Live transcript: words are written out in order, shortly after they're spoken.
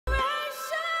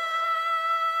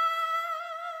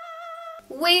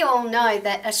We all know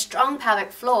that a strong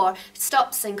pelvic floor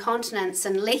stops incontinence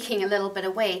and leaking a little bit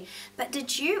of wee, but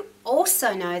did you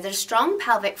also know that a strong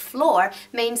pelvic floor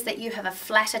means that you have a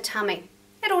flatter tummy?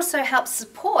 It also helps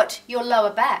support your lower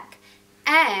back,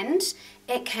 and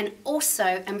it can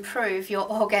also improve your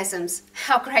orgasms.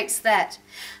 How great's that?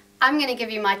 I'm going to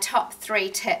give you my top 3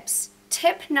 tips.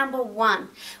 Tip number 1,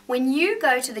 when you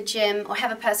go to the gym or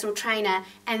have a personal trainer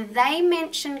and they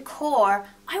mention core,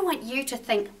 I want you to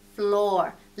think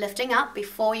floor, lifting up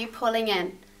before you pulling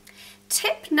in.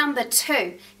 Tip number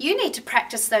 2, you need to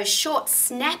practice those short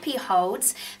snappy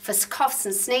holds for coughs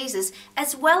and sneezes,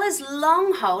 as well as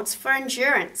long holds for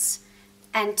endurance.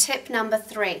 And tip number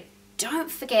 3, don't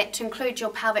forget to include your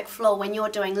pelvic floor when you're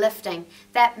doing lifting.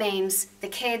 That means the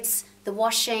kids, the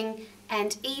washing,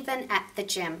 and even at the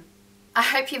gym. I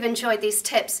hope you've enjoyed these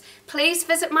tips. Please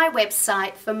visit my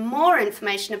website for more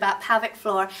information about pelvic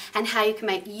floor and how you can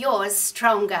make yours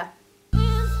stronger.